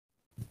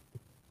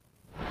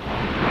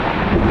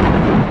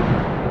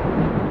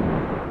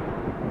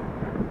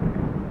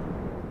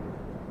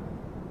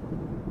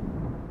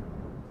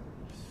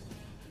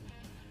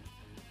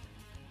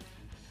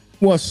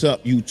What's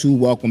up, YouTube?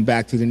 Welcome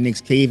back to the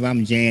Knicks Cave.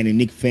 I'm Jan, the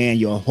Knicks fan,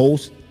 your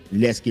host.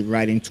 Let's get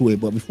right into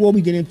it. But before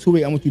we get into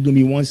it, I want you to do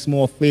me one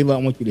small favor. I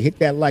want you to hit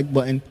that like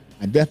button.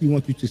 I definitely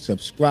want you to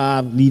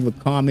subscribe, leave a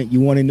comment.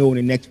 You want to know when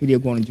the next video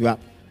is going to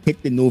drop,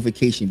 hit the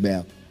notification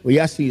bell. Well,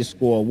 y'all see the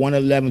score,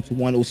 111 to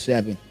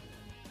 107.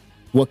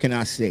 What can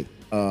I say?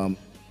 I'm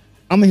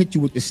going to hit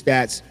you with the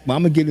stats, but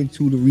I'm going to get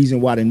into the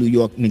reason why the New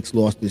York Knicks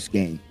lost this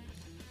game.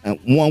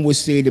 One would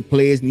say the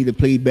players need to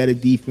play better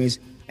defense.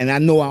 And I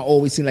know I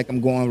always seem like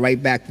I'm going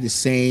right back to the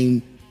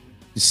same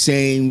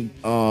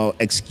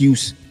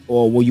excuse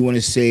or what you want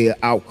to say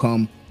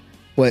outcome,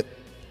 but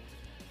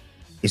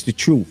it's the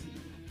truth.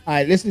 All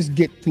right, let's just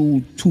get to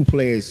two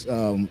players,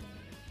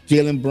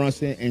 Jalen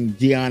Brunson and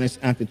Giannis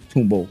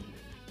Antetokounmpo.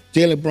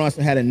 Jalen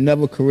Brunson had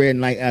another career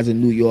night as a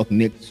New York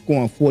Knicks,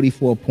 scoring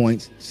 44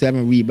 points,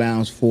 7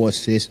 rebounds, 4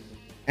 assists.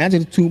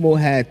 Antetokounmpo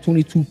had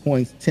 22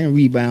 points, 10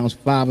 rebounds,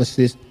 5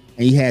 assists,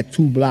 and he had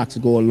 2 blocks to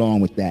go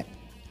along with that.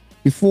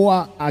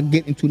 Before I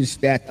get into the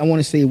stats, I want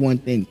to say one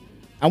thing.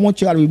 I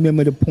want y'all to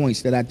remember the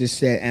points that I just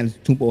said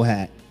Antetokounmpo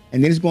had.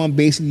 And then it's going to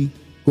basically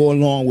go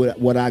along with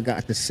what I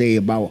got to say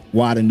about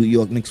why the New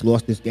York Knicks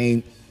lost this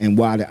game and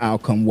why the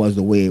outcome was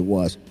the way it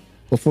was.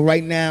 But for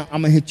right now,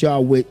 I'm going to hit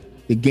y'all with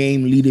the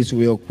game leaders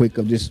real quick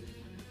of this,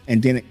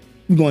 and then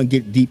we're going to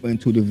get deeper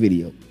into the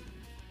video.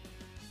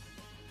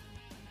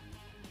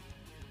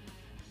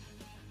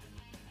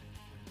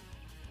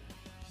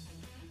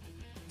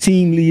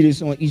 Team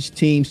leaders on each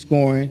team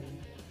scoring,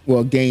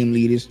 well, game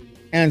leaders.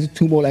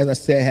 Antetokounmpo, as I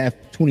said,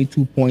 had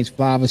 22 points,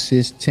 5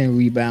 assists, 10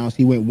 rebounds.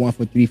 He went 1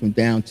 for 3 from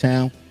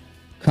downtown.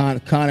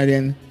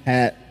 Connaughton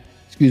had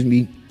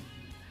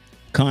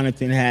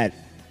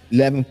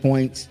 11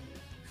 points,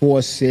 4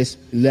 assists,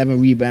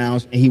 11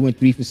 rebounds, and he went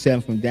 3 for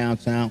 7 from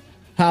downtown.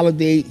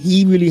 Holiday,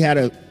 he really had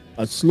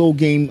a slow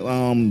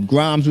game.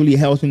 Grimes really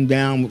held him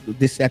down.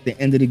 This at the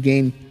end of the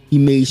game, he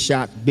made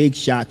shots, big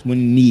shots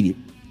when needed.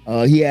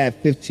 He had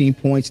 15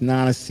 points,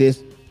 9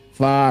 assists,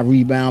 5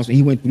 rebounds, and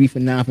he went 3 for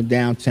 9 for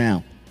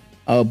downtown.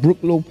 Brook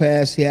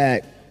Lopez, he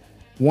had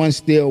 1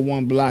 steal,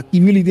 1 block. He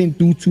really didn't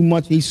do too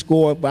much. He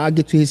scored, but I'll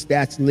get to his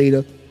stats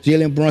later.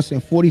 Jalen Brunson,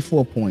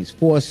 44 points,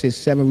 4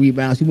 assists, 7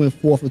 rebounds. He went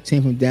 4 for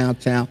 10 from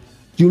downtown.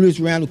 Julius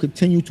Randle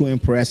continued to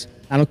impress.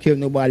 I don't care what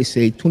nobody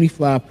say.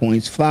 25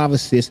 points, 5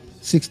 assists,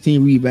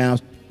 16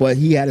 rebounds, but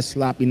he had a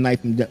sloppy night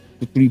from the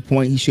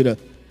 3-point. He should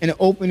have, in the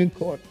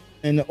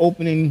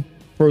opening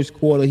first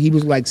quarter, he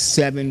was like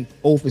 0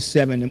 for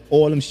 7, and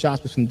all them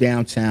shots was from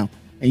downtown.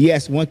 And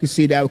yes, one could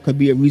see that could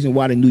be a reason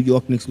why the New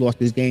York Knicks lost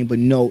this game, but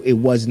no, it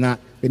was not.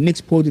 The Knicks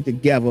pulled it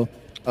together.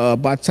 By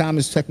the time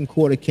the second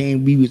quarter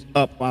came, we was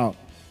up about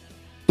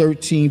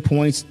 13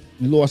 points,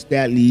 lost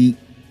that lead.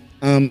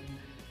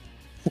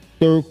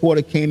 Third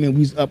quarter came in, we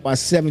was up by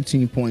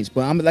 17 points.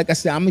 But like I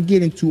said, I'm gonna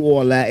get into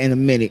all that in a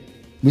minute.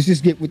 Let's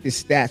just get with the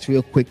stats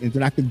real quick, and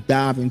then I could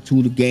dive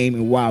into the game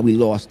and why we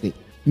lost it.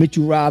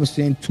 Mitchell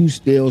Robinson, 2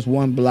 steals,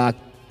 1 block.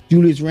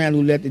 Julius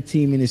Randle led the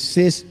team in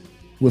assists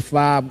with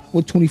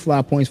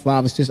 25 points,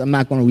 5 assists. I'm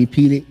not going to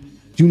repeat it.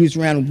 Julius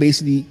Randle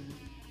basically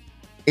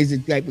is a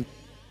type of,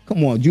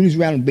 Julius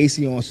Randle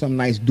basically on some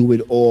nice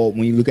do-it-all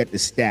when you look at the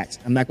stats.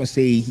 I'm not going to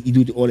say he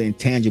do all the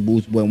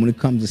intangibles, but when it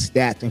comes to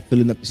stats and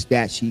filling up the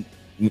stat sheet,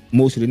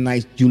 most of the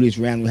nights Julius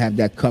Randle have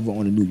that cover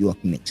on the New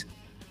York Knicks.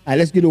 All right,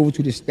 let's get over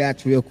to the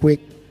stats real quick.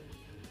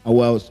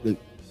 Well,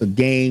 the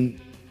game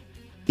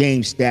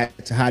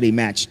stats, how they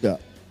matched up.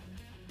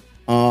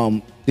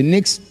 The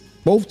Knicks,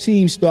 both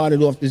teams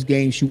started off this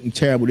game shooting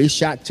terrible. They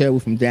shot terrible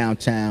from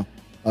downtown.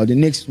 The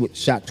Knicks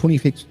shot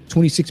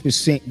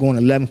 26%, going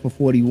 11 for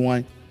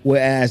 41,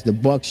 whereas the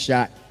Bucks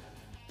shot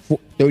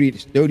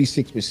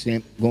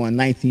 36%, going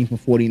 19 for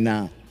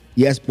 49.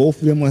 Yes,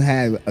 both of them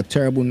had a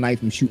terrible night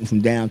from shooting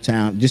from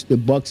downtown. Just the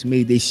Bucks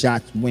made their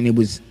shots when it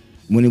was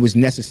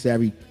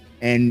necessary,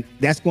 and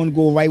that's going to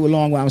go right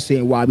along with I'm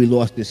saying why we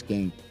lost this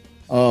game.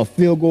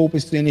 Field goal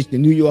percentage, the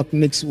New York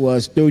Knicks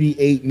was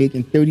 38,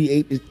 making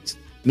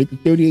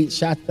 38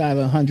 shots out of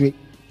 100.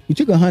 We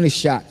took 100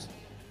 shots.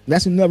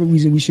 That's another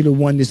reason we should have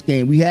won this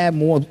game. We had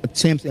more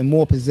attempts and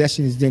more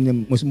possessions than the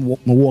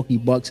Milwaukee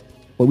Bucks,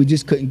 but we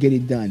just couldn't get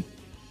it done.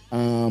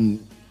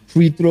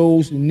 Free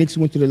throws, the Knicks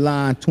went to the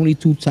line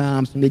 22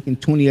 times, making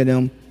 20 of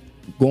them,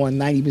 going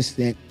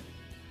 90%.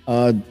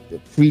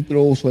 Free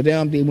throws for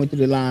them, they went to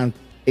the line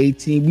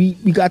 18.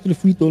 We got to the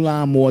free throw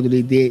line more than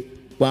they did.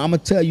 But I'm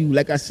going to tell you,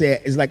 like I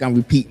said, it's like I'm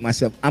repeating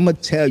myself. I'm going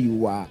to tell you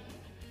why.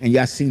 And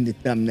y'all seen the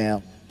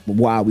thumbnail, but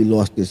why we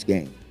lost this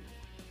game.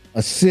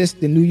 Assists,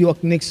 the New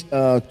York Knicks,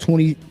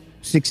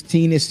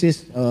 16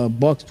 assists,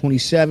 Bucks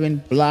 27,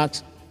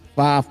 blocks,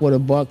 5 for the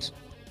Bucks,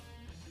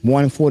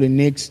 1 for the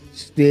Knicks,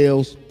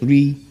 steals,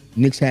 3.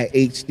 Knicks had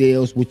 8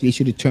 steals, which they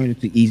should have turned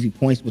into easy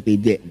points, but they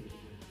didn't.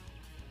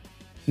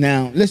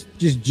 Now, let's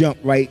just jump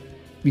right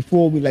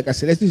before we, like I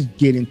said, let's just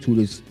get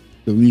into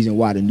the reason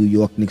why the New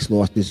York Knicks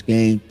lost this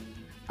game.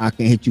 I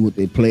can hit you with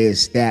the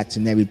players' stats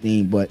and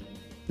everything, but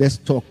let's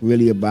talk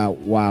really about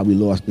why we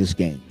lost this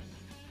game.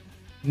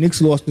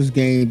 Knicks lost this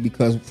game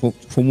because,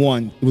 for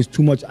one, it was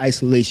too much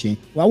isolation.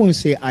 Well, I wouldn't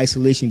say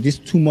isolation,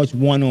 just too much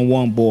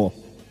one-on-one ball.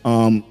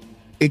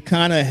 It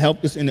kind of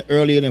helped us in the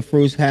earlier than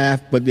first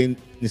half, but then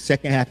the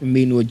second half it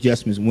made no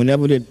adjustments.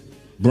 Whenever the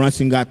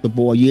Brunson got the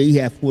ball, yeah, he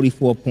had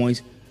 44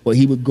 points, but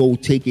he would go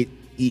take it.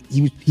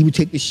 He would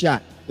take the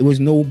shot. There was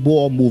no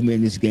ball movement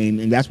in this game,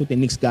 and that's what the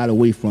Knicks got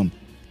away from.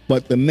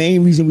 But the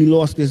main reason we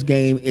lost this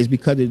game is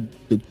because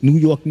of the New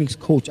York Knicks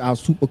coach, our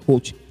super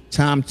coach,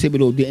 Tom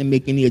Thibodeau, didn't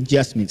make any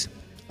adjustments.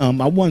 I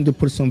wanted to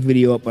put some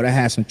video up, but I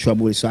had some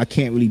trouble with it, so I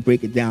can't really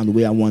break it down the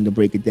way I wanted to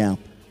break it down.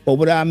 But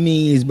what I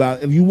mean is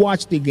about if you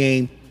watch the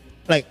game,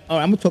 like, all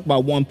right, I'm going to talk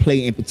about one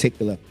play in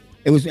particular.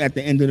 It was at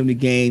the end of the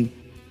game.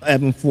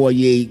 Evan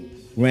Fournier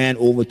ran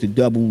over to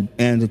double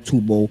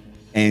Antetokounmpo,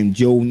 and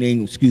Joe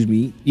Ingles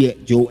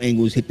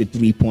hit the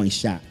three-point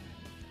shot.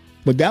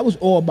 But that was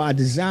all by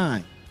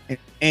design.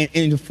 And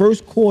in the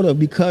first quarter,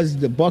 because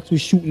the Bucks were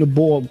shooting the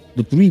ball,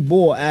 the three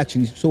ball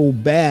actually so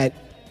bad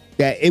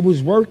that it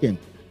was working.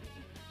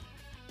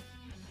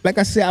 Like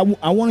I said,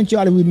 I wanted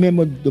y'all to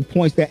remember the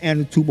points that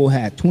Antetokounmpo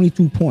had,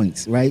 22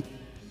 points, right?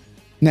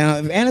 Now,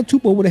 if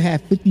Antetokounmpo would have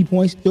had 50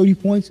 points, 30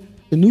 points,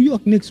 the New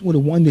York Knicks would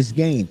have won this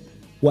game.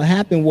 What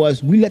happened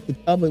was we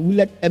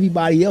let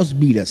everybody else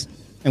beat us,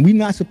 and we're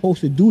not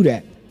supposed to do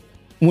that.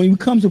 When it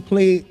comes to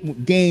play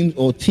games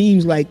or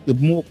teams like the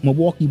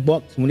Milwaukee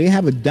Bucks, when they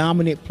have a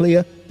dominant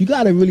player, you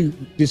got to really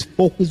just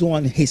focus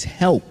on his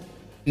help,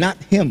 not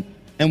him.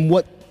 And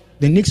what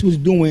the Knicks was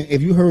doing,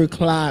 if you heard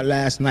Clyde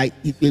last night,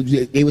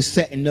 they were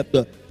setting up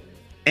the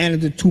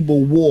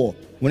Antetokounmpo wall.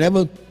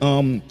 Whenever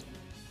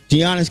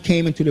Giannis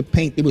came into the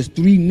paint, there was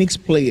three Knicks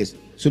players.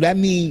 So that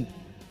means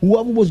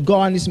whoever was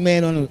guarding this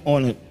man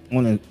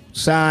on a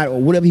side or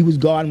whatever he was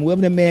guarding,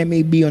 whoever the man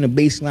may be on the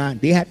baseline,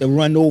 they had to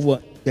run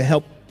over to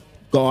help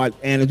guard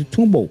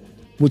Antetokounmpo,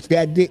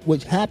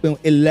 which happened.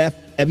 It left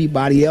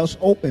everybody else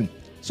open.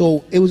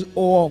 So it was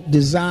all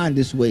designed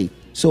this way.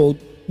 So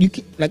you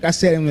can, like I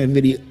said in the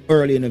video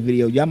earlier in the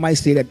video, y'all might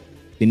say that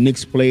the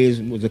Knicks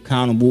players was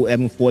accountable,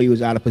 Evan Fournier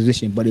was out of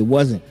position, but it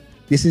wasn't.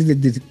 This is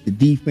the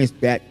defense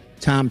that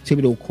Tom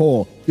Thibodeau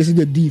called. This is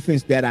the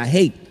defense that I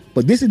hate.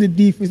 But this is the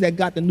defense that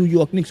got the New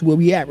York Knicks where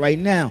we at right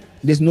now.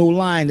 There's no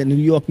line that the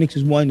New York Knicks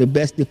is one of the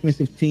best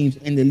defensive teams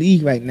in the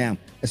league right now,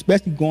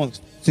 especially going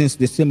since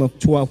December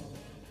 4th,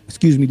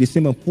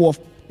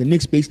 the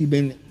Knicks basically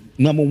been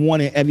number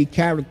one in every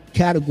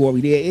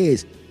category there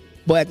is.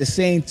 But at the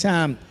same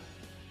time,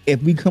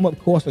 if we come up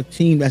across a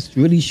team that's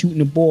really shooting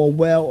the ball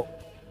well,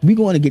 we're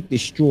going to get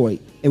destroyed.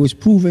 It was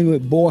proven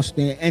with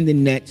Boston and the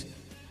Nets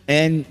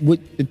and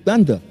with the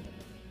Thunder.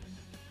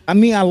 I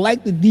mean, I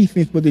like the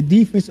defense, but the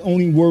defense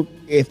only works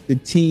if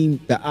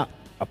the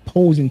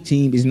opposing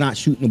team is not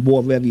shooting the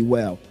ball very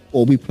well,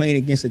 or we playing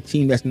against a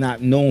team that's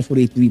not known for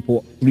their three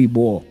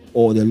ball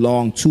or the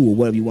long two or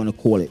whatever you want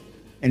to call it.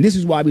 And this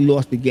is why we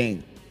lost the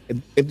game.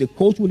 If the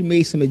coach would have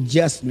made some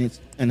adjustments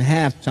in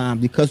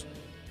halftime, because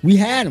we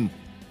had him.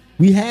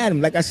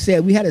 Like I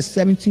said, we had a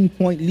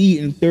 17-point lead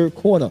in the third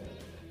quarter,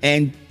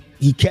 and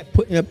he kept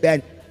putting up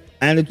that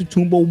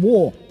Antetokounmpo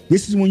wall.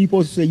 This is when you're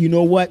supposed to say, you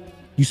know what?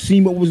 You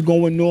seen what was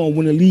going on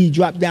when the lead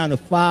dropped down to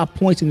 5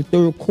 points in the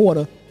third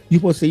quarter. You're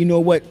supposed to say, you know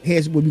what?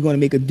 Here's where we're going to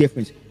make a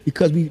difference.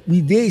 Because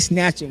we did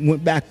snatch it and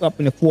went back up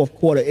in the fourth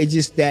quarter. It's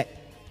just that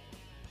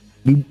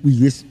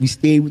we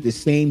stayed with the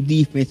same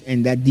defense,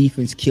 and that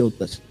defense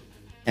killed us.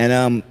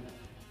 And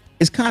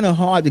it's kind of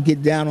hard to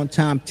get down on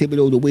Tom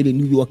Thibodeau the way the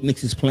New York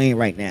Knicks is playing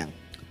right now.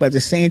 But at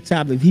the same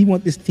time, if he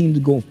wants this team to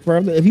go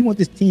further, if he wants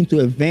this team to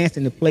advance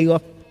in the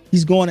playoff,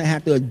 he's going to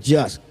have to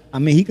adjust. I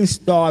mean, he can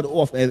start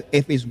off.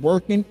 If it's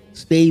working,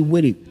 stay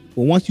with it.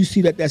 But once you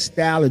see that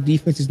style of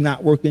defense is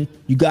not working,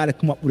 you got to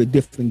come up with a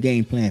different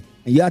game plan.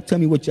 And y'all tell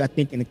me what y'all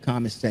think in the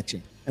comment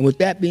section. And with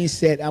that being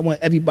said, I want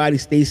everybody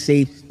to stay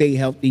safe, stay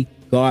healthy.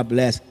 God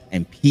bless,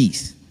 and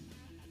peace.